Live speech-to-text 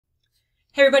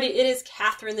Hey everybody, it is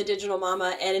Catherine, the Digital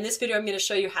Mama, and in this video I'm going to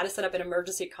show you how to set up an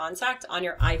emergency contact on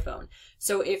your iPhone.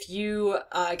 So if you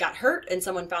got hurt and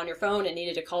someone found your phone and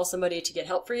needed to call somebody to get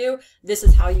help for you, this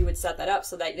is how you would set that up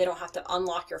so that they don't have to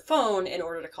unlock your phone in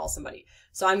order to call somebody.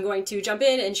 So I'm going to jump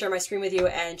in and share my screen with you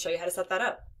and show you how to set that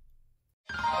up.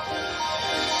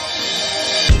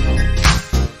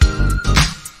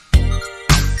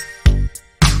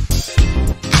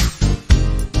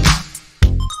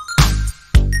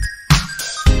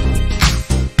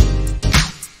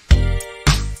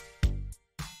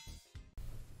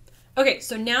 Okay,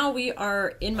 so now we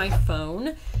are in my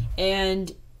phone,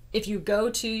 and if you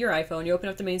go to your iPhone, you open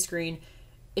up the main screen,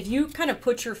 if you kind of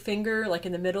put your finger like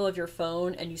in the middle of your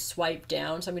phone and you swipe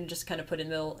down, so I'm going to just kind of put in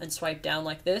the middle and swipe down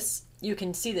like this, you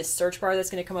can see this search bar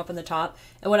that's going to come up on the top.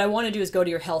 And what I want to do is go to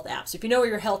your health app. So if you know where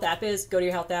your health app is, go to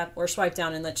your health app or swipe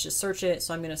down and let's just search it.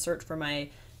 So I'm going to search for my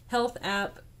health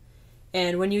app.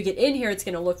 And when you get in here, it's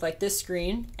going to look like this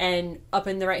screen. And up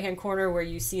in the right-hand corner where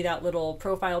you see that little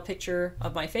profile picture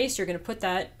of my face, you're going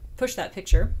to push that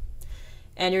picture.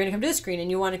 And you're going to come to this screen and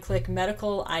you want to click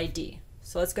Medical ID.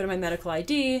 So let's go to my Medical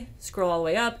ID, scroll all the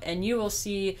way up, and you will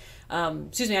see,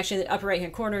 actually in the upper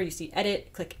right-hand corner, you see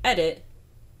Edit, click Edit,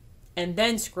 and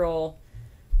then scroll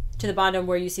to the bottom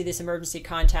where you see this emergency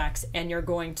contacts, and you're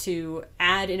going to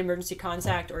add an emergency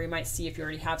contact, or you might see if you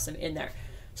already have some in there.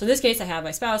 So in this case, I have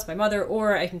my spouse, my mother,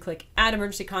 or I can click Add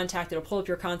Emergency Contact. It'll pull up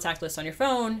your contact list on your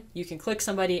phone. You can click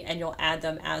somebody and you'll add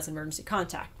them as an emergency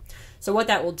contact. So what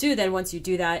that will do then, once you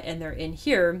do that and they're in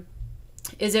here,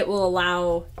 is it will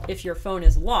allow, if your phone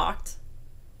is locked,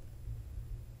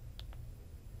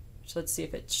 so let's see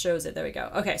if it shows it. There we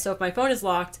go. Okay, so if my phone is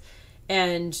locked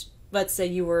and let's say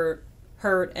you were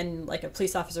hurt and like a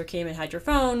police officer came and had your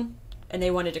phone and they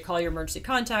wanted to call your emergency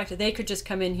contact, they could just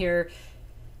come in here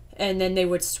and then they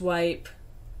would swipe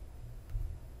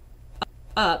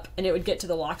up and it would get to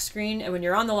the lock screen. And when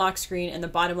you're on the lock screen, in the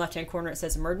bottom left-hand corner, it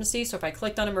says emergency. So if I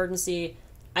clicked on emergency,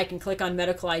 I can click on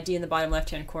medical ID in the bottom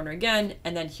left-hand corner again.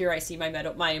 And then here I see my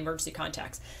emergency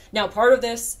contacts. Now, part of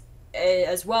this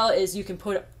as well is you can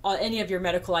put any of your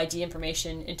medical ID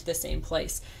information into the same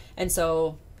place. And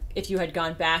so if you had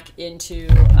gone back into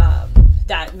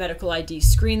that medical ID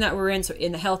screen that we're in, so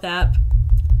in the health app,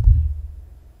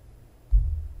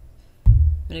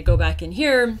 I'm going to go back in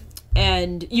here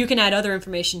and you can add other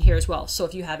information here as well. So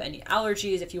if you have any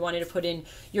allergies, if you wanted to put in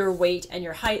your weight and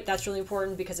your height, that's really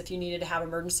important because if you needed to have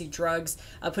emergency drugs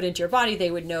put into your body,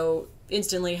 they would know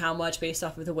instantly how much based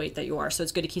off of the weight that you are. So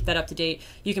it's good to keep that up to date.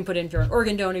 You can put in if you're an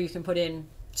organ donor, you can put in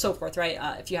so forth, right?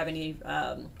 If you have any,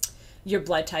 your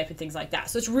blood type and things like that.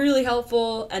 So it's really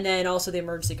helpful. And then also the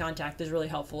emergency contact is really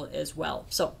helpful as well.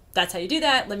 So that's how you do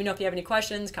that. Let me know if you have any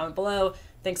questions, comment below.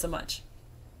 Thanks so much.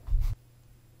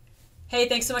 Hey,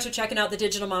 thanks so much for checking out the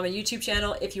Digital Mama YouTube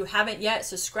channel. If you haven't yet,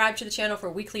 subscribe to the channel for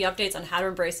weekly updates on how to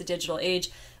embrace the digital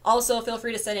age. Also, feel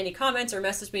free to send any comments or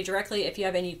message me directly if you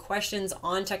have any questions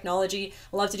on technology.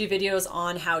 I love to do videos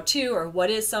on how to or what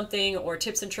is something or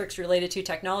tips and tricks related to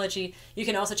technology. You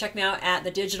can also check me out at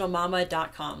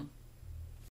thedigitalmama.com.